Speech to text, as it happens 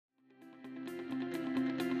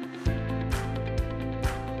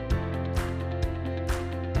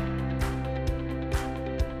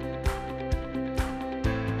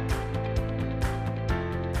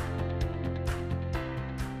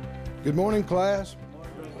Good morning, class.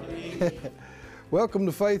 Welcome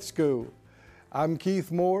to Faith School. I'm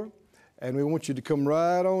Keith Moore, and we want you to come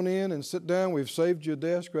right on in and sit down. We've saved you a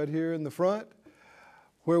desk right here in the front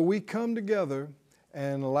where we come together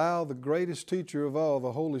and allow the greatest teacher of all,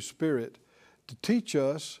 the Holy Spirit, to teach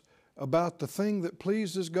us about the thing that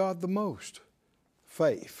pleases God the most,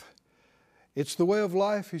 faith. It's the way of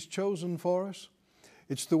life He's chosen for us.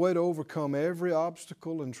 It's the way to overcome every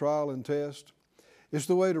obstacle and trial and test. It's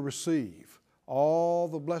the way to receive all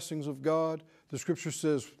the blessings of God. The Scripture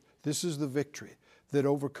says this is the victory that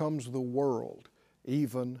overcomes the world,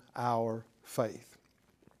 even our faith.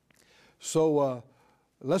 So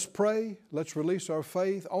let's pray. Let's release our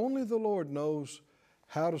faith. Only the Lord knows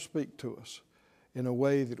how to speak to us in a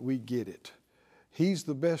way that we get it. He's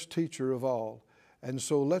the best teacher of all. And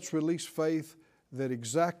so let's release faith that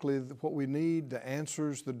exactly what we need, the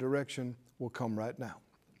answers, the direction will come right now.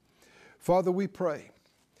 Father, we pray,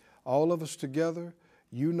 all of us together,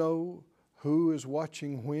 you know who is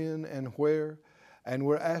watching when and where, and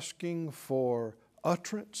we're asking for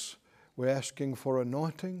utterance, we're asking for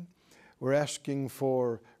anointing, we're asking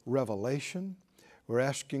for revelation, we're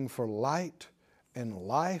asking for light and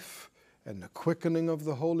life and the quickening of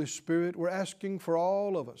the Holy Spirit. We're asking for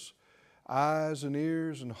all of us, eyes and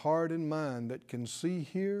ears and heart and mind that can see,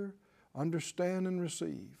 hear, understand, and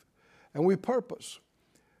receive. And we purpose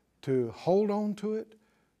to hold on to it,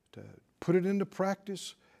 to put it into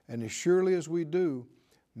practice, and as surely as we do,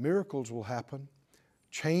 miracles will happen,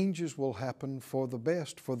 changes will happen for the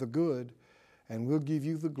best, for the good, and we'll give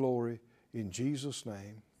you the glory in Jesus'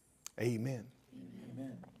 name. Amen.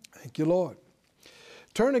 Amen. Thank you, Lord.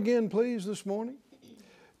 Turn again, please, this morning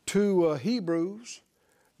to Hebrews,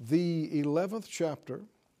 the 11th chapter.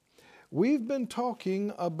 We've been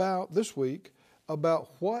talking about, this week,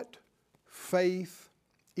 about what faith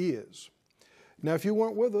is. Now, if you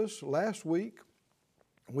weren't with us last week,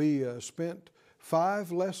 we spent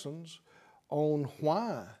 5 lessons on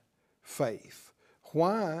why faith.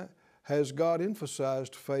 Why has God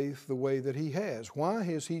emphasized faith the way that He has? Why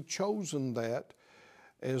has He chosen that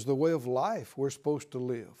as the way of life we're supposed to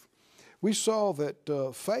live? We saw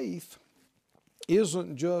that faith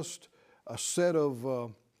isn't just a set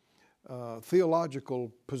of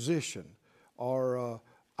theological position or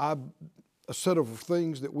a set of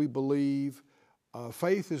things that we believe.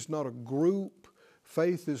 Faith is not a group.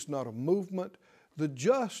 Faith is not a movement. The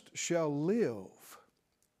just shall live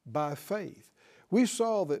by faith. We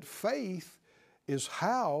saw that faith is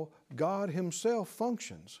how God Himself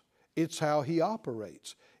functions. It's how He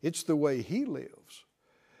operates. It's the way He lives.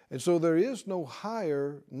 And so there is no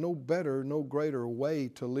higher, no better, no greater way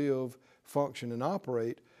to live, function, and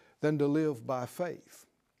operate than to live by faith.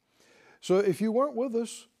 So if you weren't with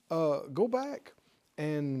us, go back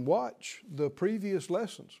and watch the previous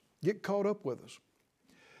lessons. Get caught up with us.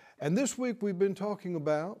 And this week we've been talking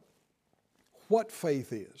about what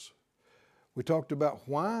faith is. We talked about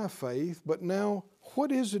why faith, but now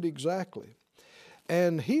what is it exactly?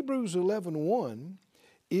 And Hebrews 11:1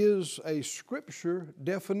 is a scripture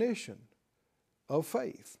definition of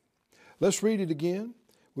faith. Let's read it again.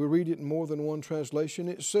 We'll read it in more than one translation.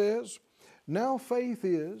 It says, "Now faith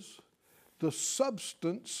is the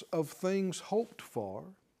substance of things hoped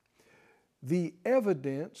for, the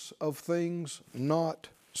evidence of things not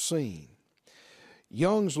seen."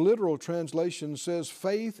 Young's literal translation says,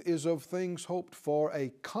 "Faith is of things hoped for, a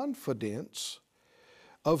confidence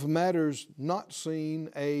of matters not seen,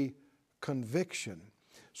 a conviction."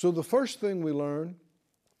 So the first thing we learned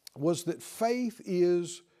was that faith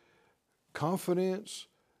is confidence,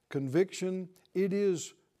 conviction, it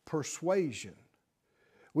is persuasion.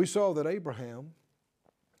 We saw that Abraham,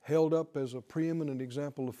 held up as a preeminent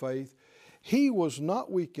example of faith, he was not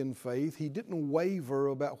weak in faith. He didn't waver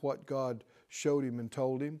about what God showed him and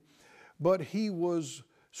told him, but he was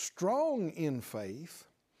strong in faith.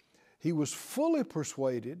 He was fully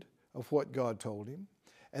persuaded of what God told him,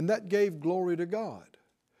 and that gave glory to God.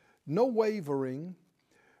 No wavering,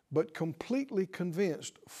 but completely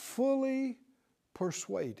convinced, fully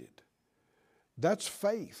persuaded. That's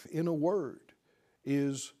faith in a word,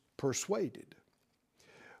 is persuaded.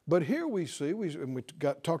 But here we see, we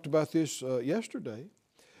talked about this yesterday,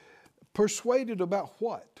 persuaded about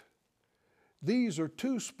what? These are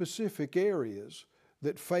 2 specific areas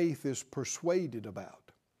that faith is persuaded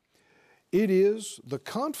about. It is the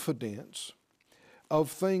confidence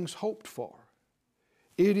of things hoped for.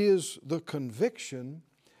 It is the conviction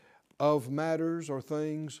of matters or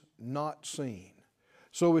things not seen.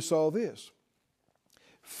 So we saw this.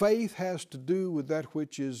 Faith has to do with that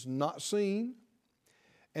which is not seen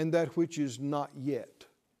and that which is not yet.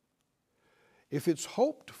 If it's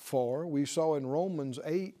hoped for, we saw in Romans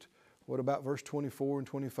 8, what about verse 24 and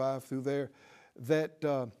 25 through there,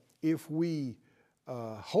 that if we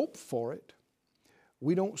hope for it,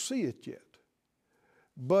 we don't see it yet.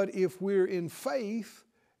 But if we're in faith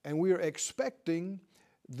and we are expecting,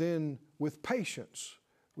 then with patience,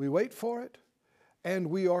 we wait for it and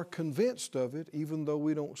we are convinced of it even though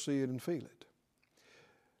we don't see it and feel it.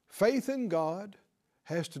 Faith in God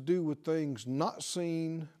has to do with things not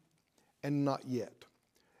seen and not yet.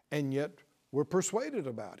 And yet we're persuaded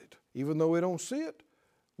about it. Even though we don't see it,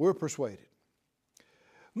 we're persuaded.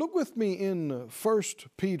 Look with me in 1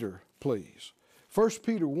 Peter, please. 1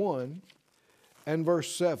 Peter 1 and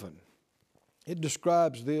verse 7. It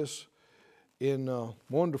describes this in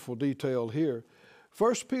wonderful detail here.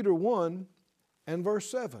 1 Peter 1 and verse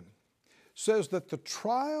 7 says that the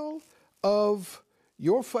trial of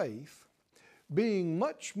your faith, being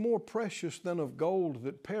much more precious than of gold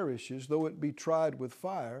that perishes, though it be tried with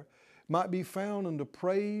fire, might be found unto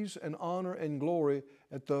praise and honor and glory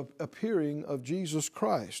at the appearing of Jesus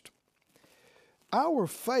Christ. Our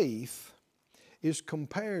faith is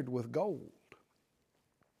compared with gold.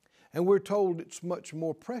 And we're told it's much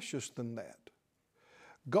more precious than that.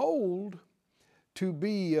 Gold, to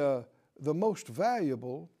be the most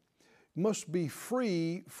valuable, must be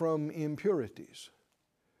free from impurities.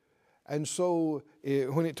 And so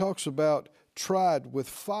when it talks about tried with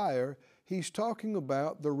fire, he's talking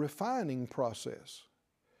about the refining process.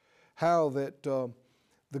 How that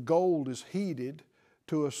the gold is heated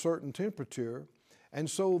to a certain temperature, and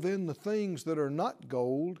so then the things that are not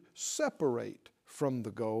gold separate from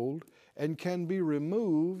the gold and can be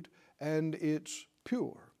removed, and it's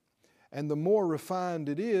pure. And the more refined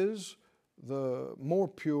it is, the more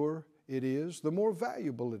pure it is, the more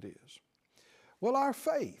valuable it is. Well, our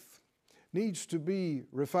faith needs to be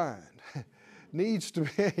refined. Needs to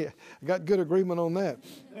be, I got good agreement on that.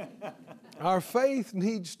 Our faith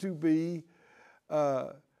needs to be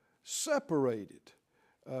separated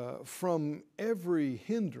from every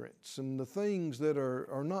hindrance and the things that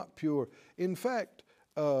are not pure. In fact,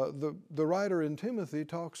 the writer in Timothy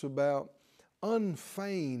talks about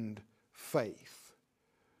unfeigned faith,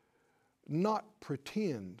 not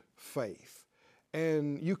pretend faith.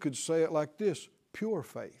 And you could say it like this: pure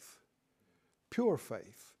faith. Pure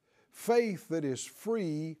faith. Faith that is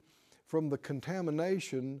free from the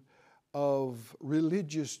contamination of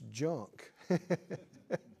religious junk.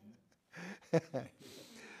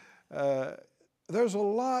 There's a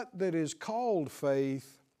lot that is called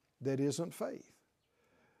faith that isn't faith.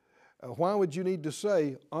 Why would you need to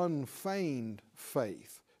say unfeigned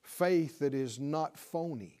faith? Faith that is not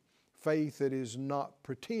phony. Faith that is not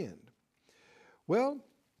pretend. Well,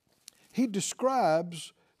 he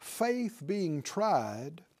describes faith being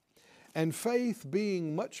tried and faith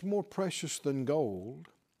being much more precious than gold.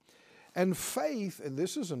 And faith, and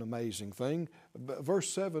this is an amazing thing,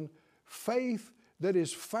 verse 7, faith that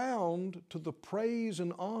is found to the praise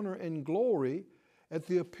and honor and glory at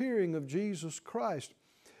the appearing of Jesus Christ.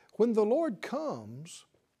 When the Lord comes,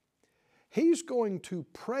 He's going to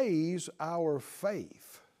praise our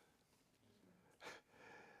faith.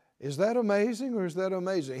 Is that amazing or is that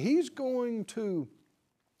amazing? He's going to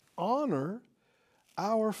honor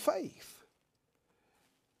our faith.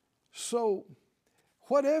 So,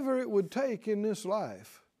 whatever it would take in this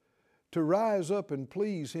life to rise up and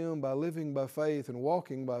please Him by living by faith and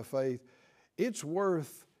walking by faith, it's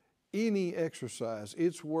worth any exercise.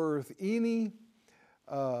 It's worth any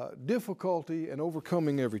difficulty and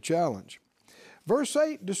overcoming every challenge. Verse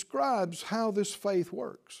 8 describes how this faith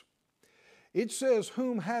works. It says,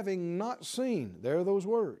 whom having not seen, there are those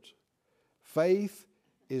words. Faith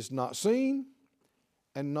is not seen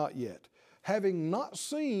and not yet. Having not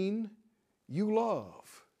seen, you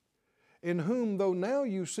love. In whom, though now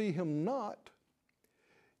you see Him not,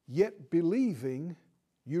 yet believing,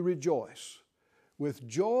 you rejoice with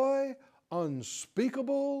joy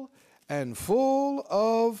unspeakable and full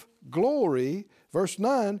of glory. Verse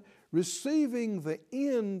 9, receiving the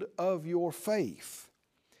end of your faith,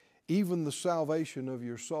 even the salvation of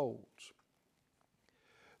your souls.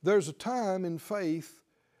 There's a time in faith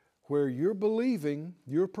where you're believing,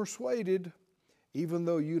 you're persuaded, even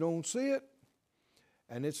though you don't see it,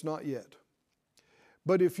 and it's not yet.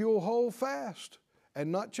 But if you'll hold fast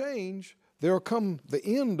and not change, there'll come the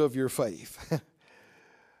end of your faith,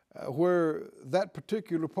 where that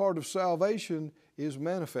particular part of salvation is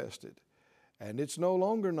manifested. And it's no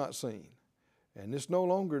longer not seen, and it's no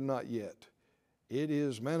longer not yet. It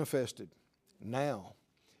is manifested now.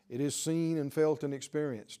 It is seen and felt and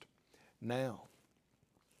experienced now.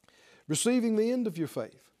 Receiving the end of your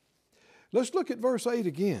faith. Let's look at verse 8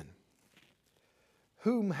 again.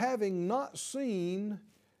 whom having not seen,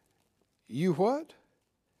 you what?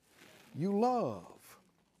 You love.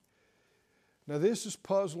 Now this is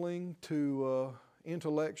puzzling to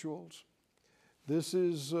intellectuals. This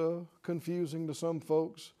is confusing to some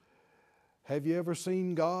folks. Have you ever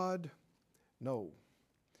seen God? No.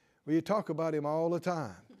 Well, you talk about Him all the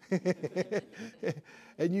time.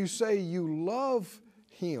 And you say you love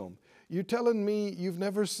Him. You're telling me you've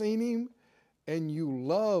never seen Him and you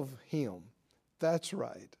love Him. That's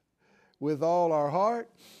right. With all our heart,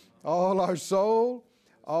 all our soul,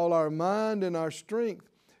 all our mind and our strength.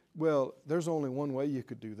 Well, there's only one way you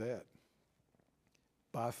could do that.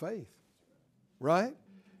 By faith. Right?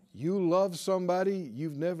 You love somebody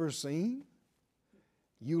you've never seen.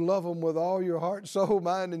 You love them with all your heart, soul,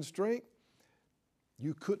 mind, and strength.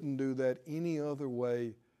 You couldn't do that any other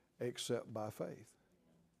way except by faith.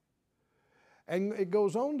 And it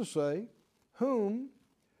goes on to say, whom,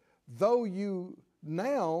 though you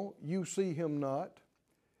now you see Him not,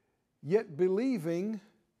 yet believing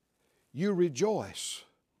you rejoice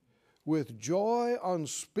with joy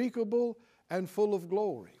unspeakable and full of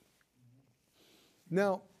glory.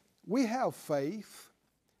 Now, we have faith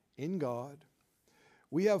in God.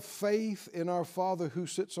 We have faith in our Father who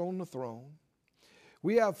sits on the throne.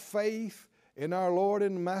 We have faith in our Lord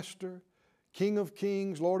and Master, King of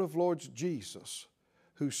Kings, Lord of Lords, Jesus,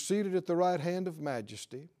 who's seated at the right hand of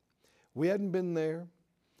majesty. We hadn't been there.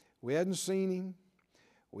 We hadn't seen Him.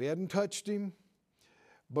 We hadn't touched Him.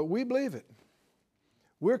 But we believe it.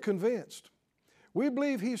 We're convinced. We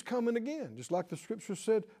believe He's coming again. Just like the Scripture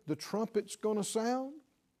said, the trumpet's going to sound.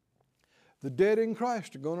 The dead in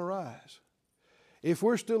Christ are going to rise. If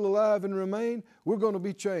we're still alive and remain, we're going to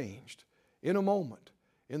be changed in a moment,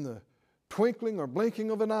 in the twinkling or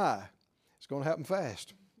blinking of an eye. It's going to happen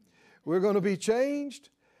fast. We're going to be changed,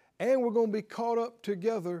 and we're going to be caught up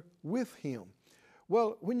together with Him.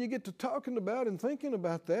 Well, when you get to talking about and thinking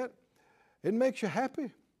about that, it makes you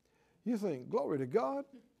happy. You think, glory to God,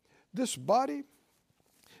 this body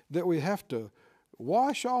that we have to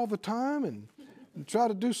wash all the time and try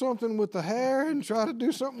to do something with the hair and try to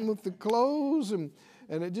do something with the clothes, and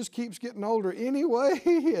it just keeps getting older anyway,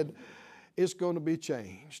 and it's going to be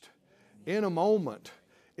changed. In a moment,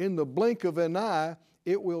 in the blink of an eye,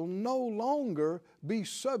 it will no longer be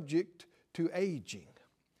subject to aging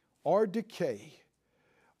or decay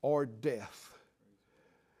or death.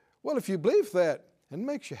 Well, if you believe that, it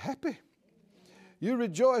makes you happy. You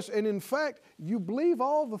rejoice, and in fact, you believe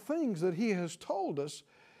all the things that He has told us.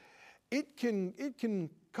 It can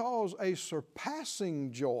cause a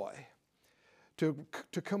surpassing joy to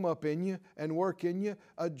come up in you and work in you,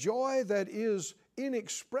 a joy that is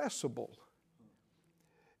inexpressible.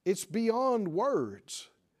 It's beyond words.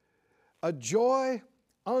 A joy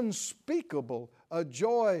unspeakable, a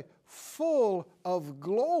joy full of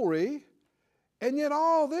glory, and yet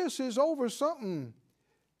all this is over something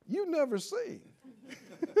you've never seen.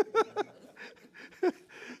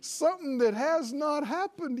 Something that has not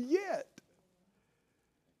happened yet.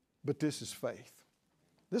 But this is faith.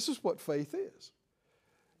 This is what faith is.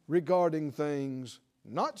 Regarding things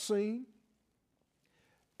not seen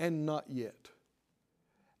and not yet.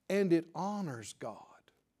 And it honors God.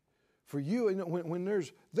 For you, when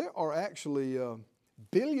there are actually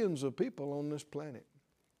billions of people on this planet.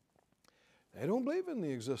 They don't believe in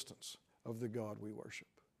the existence of the God we worship.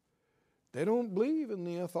 They don't believe in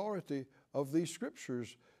the authority of these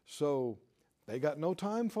scriptures, so they got no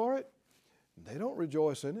time for it. They don't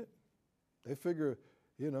rejoice in it. They figure,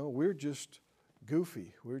 we're just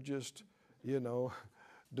goofy. We're just,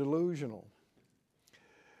 delusional.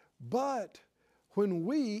 But when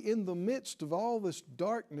we, in the midst of all this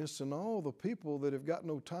darkness and all the people that have got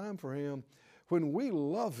no time for Him, when we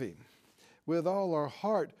love Him with all our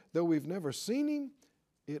heart, though we've never seen Him,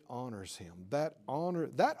 it honors Him. That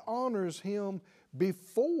honors Him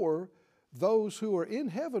before those who are in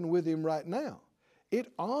heaven with Him right now.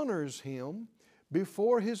 It honors Him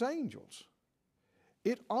before His angels.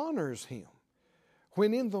 It honors Him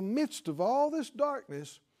when in the midst of all this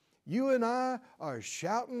darkness, you and I are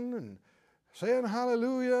shouting and saying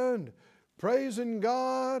hallelujah and praising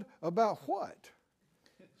God about what?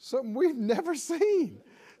 Something we've never seen.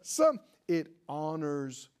 It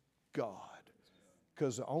honors God.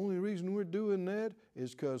 Because the only reason we're doing that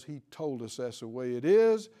is because He told us that's the way it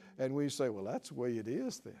is. And we say, well, that's the way it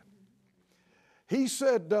is then. He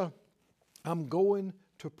said, I'm going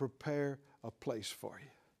to prepare a place for you.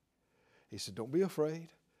 He said, don't be afraid.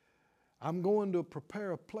 I'm going to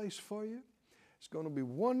prepare a place for you. It's going to be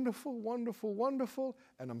wonderful, wonderful, wonderful.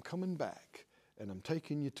 And I'm coming back. And I'm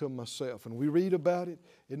taking you to myself. And we read about it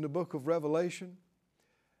in the book of Revelation.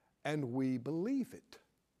 and we believe it.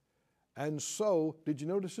 And so, did you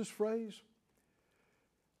notice this phrase?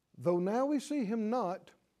 Though now we see him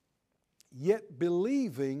not, yet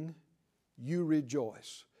believing you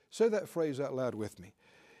rejoice. Say that phrase out loud with me.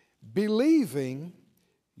 Believing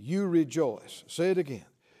you rejoice. Say it again.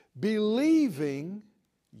 Believing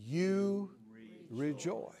you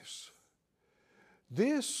rejoice.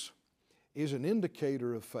 This is an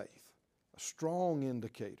indicator of faith, a strong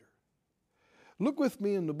indicator. Look with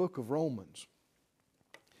me in the book of Romans.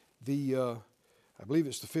 I believe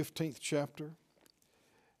it's the 15th chapter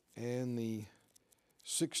and the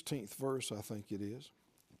 16th verse, I think it is.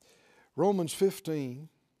 Romans 15,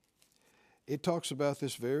 it talks about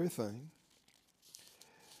this very thing.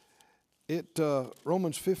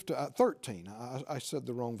 Romans 13, I said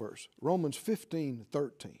the wrong verse. Romans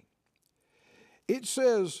 15:13. It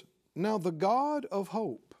says, now the God of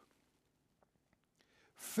hope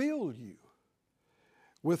fill you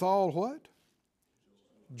with all what?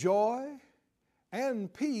 Joy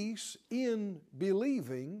and peace in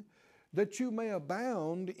believing, that you may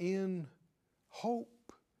abound in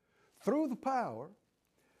hope through the power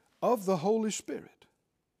of the Holy Spirit.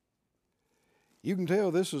 You can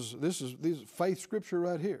tell this is faith scripture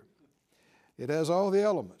right here. It has all the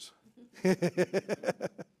elements.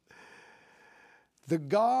 The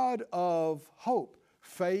God of hope.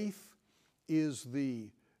 Faith is the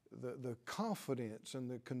confidence and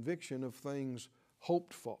the conviction of things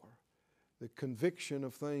hoped for, the conviction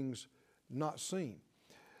of things not seen.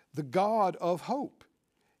 The God of hope.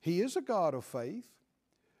 He is a God of faith,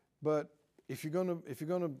 but if you're going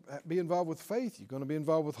to be involved with faith, you're going to be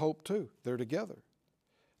involved with hope too. They're together.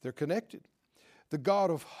 They're connected. The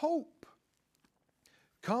God of hope,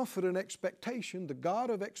 confident expectation, the God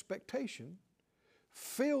of expectation,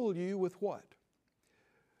 fill you with what?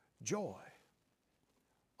 Joy.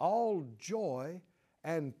 All joy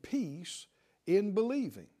and peace in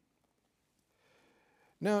believing.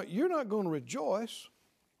 Now, you're not going to rejoice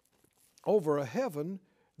over a heaven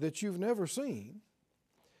that you've never seen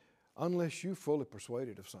unless you're fully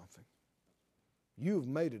persuaded of something. You've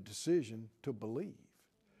made a decision to believe.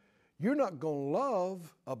 You're not going to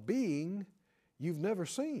love a being you've never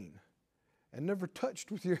seen and never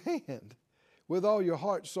touched with your hand with all your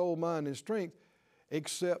heart, soul, mind, and strength,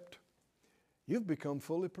 except you've become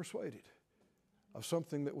fully persuaded of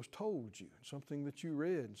something that was told you, something that you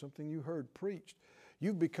read, something you heard preached.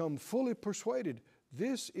 You've become fully persuaded.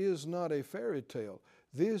 This is not a fairy tale.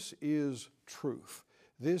 This is truth.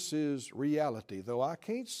 This is reality. Though I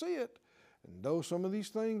can't see it, and though some of these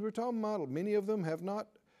things we're talking about, many of them have not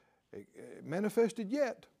manifested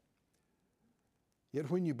yet, yet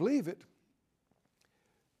when you believe it,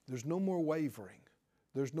 there's no more wavering.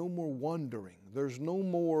 There's no more wondering. There's no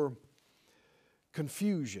more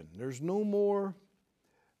confusion. There's no more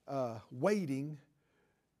waiting.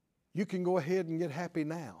 You can go ahead and get happy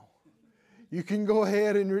now. You can go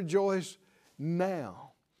ahead and rejoice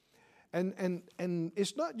now. And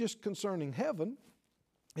it's not just concerning heaven,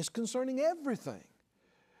 it's concerning everything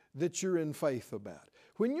that you're in faith about.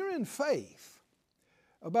 When you're in faith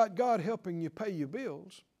about God helping you pay your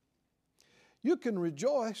bills, you can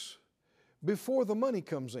rejoice before the money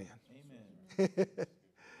comes in. Amen.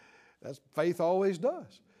 That's faith always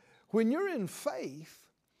does. When you're in faith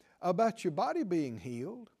about your body being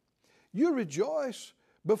healed, you rejoice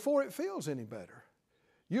before it feels any better.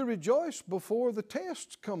 You rejoice before the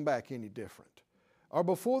tests come back any different, or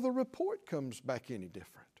before the report comes back any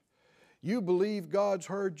different. You believe God's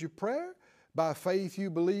heard your prayer. By faith you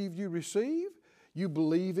believe you receive. You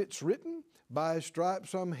believe it's written, by His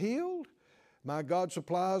stripes I'm healed. My God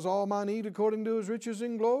supplies all my need according to His riches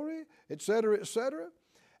in glory, etc., etc.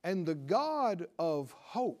 And the God of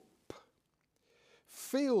hope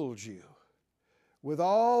fills you with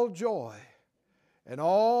all joy and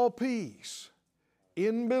all peace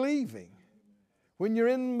in believing. When you're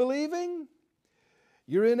in believing,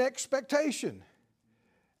 you're in expectation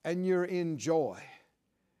and you're in joy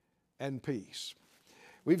and peace.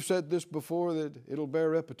 We've said this before, that it'll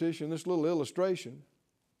bear repetition. This little illustration,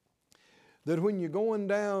 that when you're going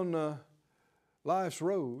down life's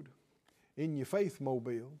road in your faith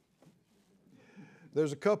mobile,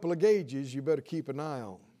 there's a couple of gauges you better keep an eye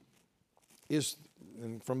on.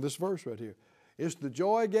 And from this verse right here, it's the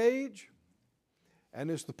joy gauge and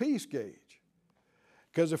it's the peace gauge.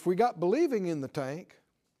 Because if we got believing in the tank,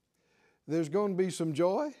 there's going to be some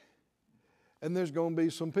joy and there's going to be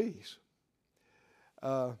some peace.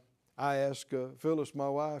 I ask Phyllis, my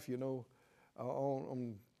wife,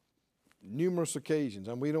 on numerous occasions,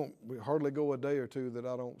 and we hardly go a day or two that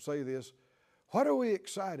I don't say this, what are we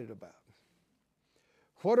excited about?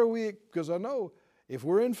 Because I know If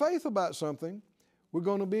we're in faith about something, we're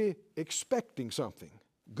going to be expecting something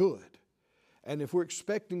good. And if we're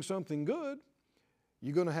expecting something good,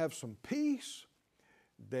 you're going to have some peace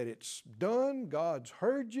that it's done, God's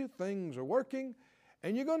heard you, things are working,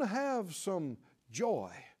 and you're going to have some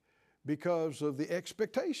joy because of the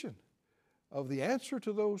expectation of the answer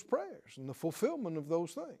to those prayers and the fulfillment of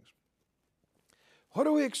those things. What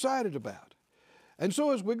are we excited about? And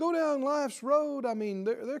so as we go down life's road, I mean,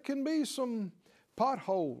 there can be some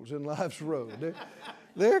potholes in life's road.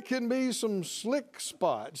 There can be some slick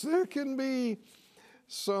spots. There can be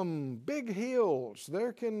some big hills.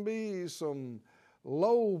 There can be some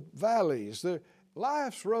low valleys.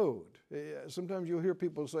 Life's road. Sometimes you'll hear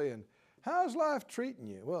people saying, how's life treating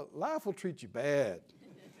you? Well, life will treat you bad.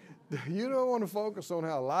 You don't want to focus on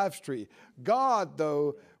how life's treating you. God,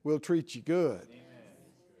 though, will treat you good.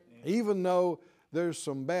 Amen. Even though there's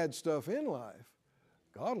some bad stuff in life,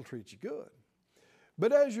 God will treat you good.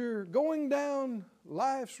 But as you're going down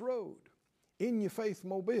life's road in your faith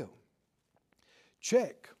mobile,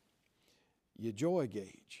 check your joy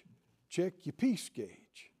gauge. Check your peace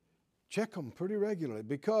gauge. Check them pretty regularly,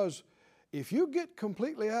 because if you get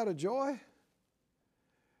completely out of joy,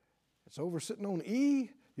 it's over sitting on E.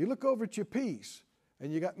 You look over at your peace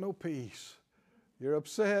and you got no peace. You're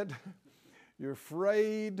upset. You're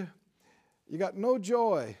afraid. You got no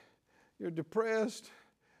joy. You're depressed.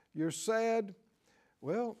 You're sad.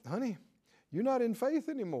 Well, honey, you're not in faith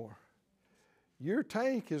anymore. Your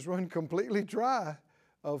tank has run completely dry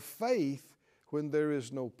of faith when there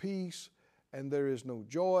is no peace and there is no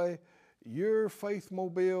joy. Your faith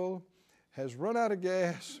mobile has run out of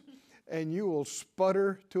gas and you will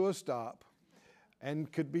sputter to a stop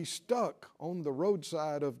and could be stuck on the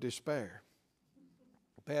roadside of despair.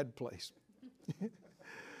 Bad place.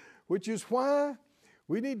 Which is why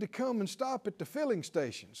we need to come and stop at the filling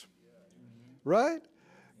stations. Right?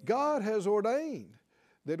 God has ordained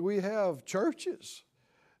that we have churches,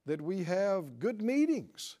 that we have good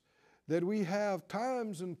meetings, that we have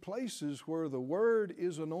times and places where the Word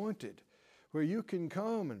is anointed, where you can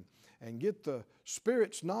come and get the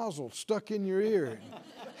Spirit's nozzle stuck in your ear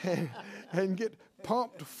and get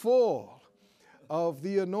pumped full of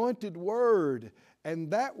the anointed Word,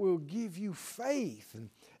 and that will give you faith. And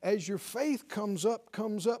as your faith comes up,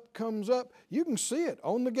 you can see it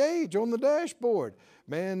on the gauge, on the dashboard.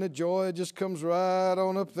 Man, the joy just comes right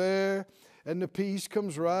on up there, and the peace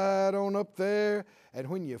comes right on up there. And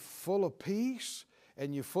when you're full of peace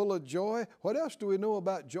and you're full of joy, what else do we know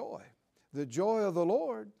about joy? The joy of the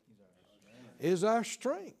Lord is our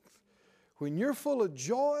strength. When you're full of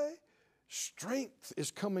joy, strength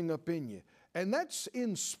is coming up in you. And that's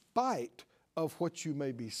in spite of what you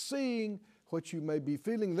may be seeing, what you may be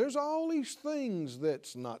feeling. There's all these things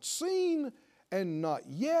that's not seen and not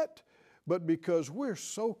yet, but because we're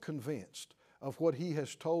so convinced of what He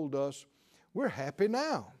has told us, we're happy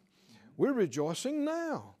now. We're rejoicing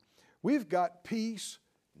now. We've got peace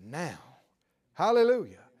now.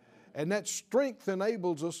 Hallelujah. And that strength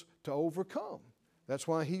enables us to overcome. That's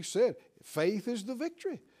why He said, faith is the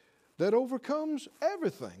victory that overcomes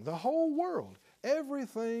everything, the whole world.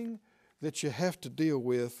 Everything that you have to deal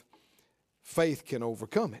with, faith can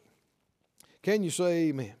overcome it. Can you say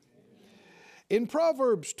amen? In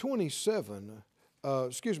Proverbs 27,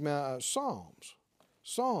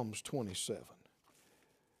 Psalms 27,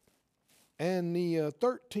 and the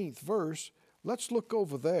 13th verse, let's look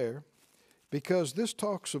over there, because this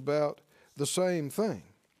talks about the same thing.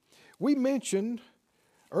 We mentioned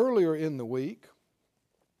earlier in the week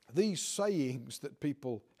these sayings that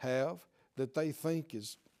people have that they think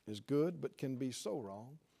is good but can be so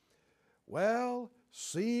wrong. Well,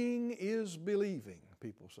 seeing is believing,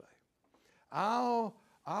 people say. I'll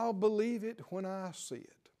believe it when I see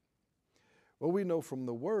it. Well, we know from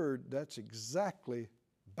the Word that's exactly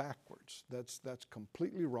backwards. That's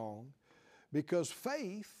completely wrong, because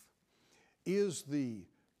faith is the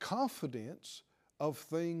confidence of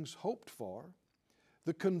things hoped for,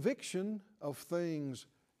 the conviction of things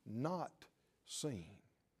not seen.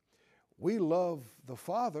 We love the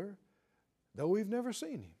Father, though we've never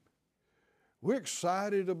seen Him. We're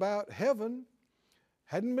excited about heaven.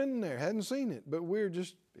 Hadn't been there, hadn't seen it, but we're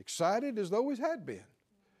just excited as though we had been.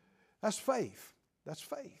 That's faith. That's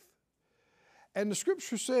faith. And the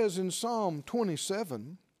Scripture says in Psalm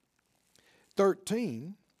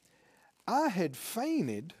 27:13, I had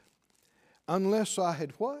fainted unless I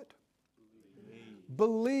had what?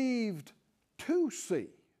 Believed to see.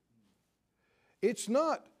 It's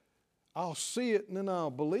not, I'll see it and then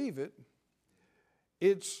I'll believe it.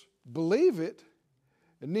 It's believe it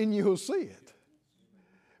and then you'll see it.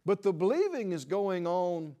 But the believing is going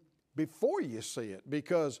on before you see it,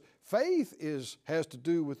 because faith has to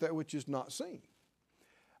do with that which is not seen.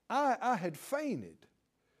 I had fainted.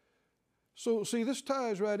 So see, this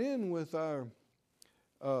ties right in with our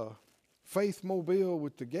faith mobile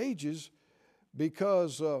with the gauges,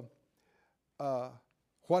 because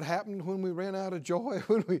what happened when we ran out of joy,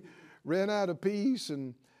 when we ran out of peace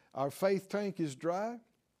and our faith tank is dry?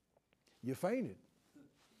 You fainted,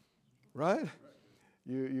 right?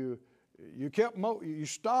 You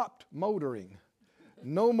stopped motoring.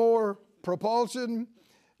 No more propulsion.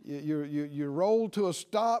 You rolled to a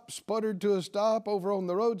stop, sputtered to a stop over on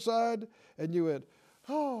the roadside, and you went,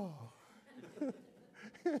 oh.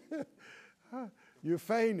 You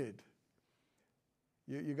fainted.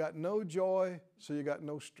 You got no joy, so you got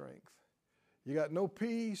no strength. You got no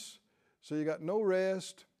peace, so you got no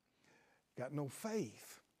rest. You got no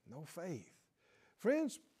faith. No faith.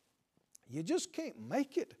 Friends, you just can't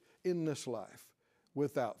make it in this life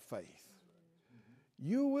without faith.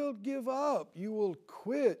 You will give up. You will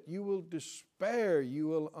quit. You will despair. You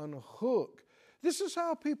will unhook. This is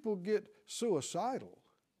how people get suicidal,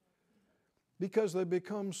 because they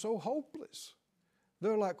become so hopeless.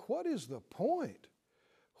 They're like, what is the point?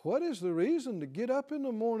 What is the reason to get up in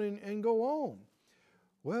the morning and go on?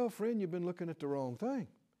 Well, friend, you've been looking at the wrong thing.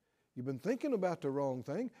 You've been thinking about the wrong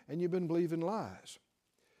thing, and you've been believing lies.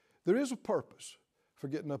 There is a purpose for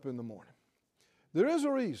getting up in the morning. There is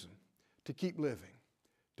a reason to keep living,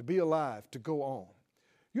 to be alive, to go on.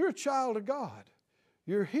 You're a child of God.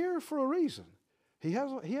 You're here for a reason. He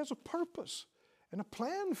has a purpose and a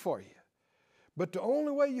plan for you. But the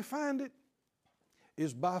only way you find it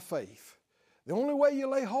is by faith. The only way you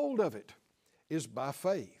lay hold of it is by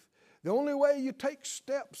faith. The only way you take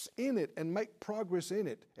steps in it and make progress in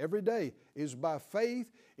it every day is by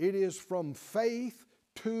faith. It is from faith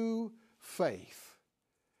to faith.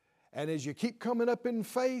 And as you keep coming up in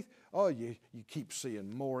faith, you keep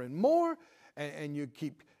seeing more and more, and you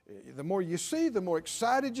keep, the more you see, the more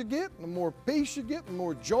excited you get, the more peace you get, the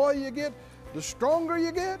more joy you get, the stronger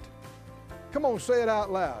you get. Come on, say it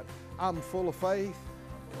out loud. I'm full of faith.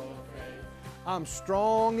 I'm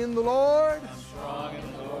strong in the Lord.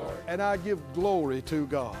 And I give glory to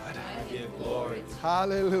God.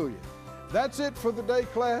 Hallelujah. That's it for the day,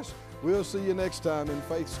 class. We'll see you next time in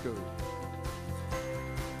Faith School.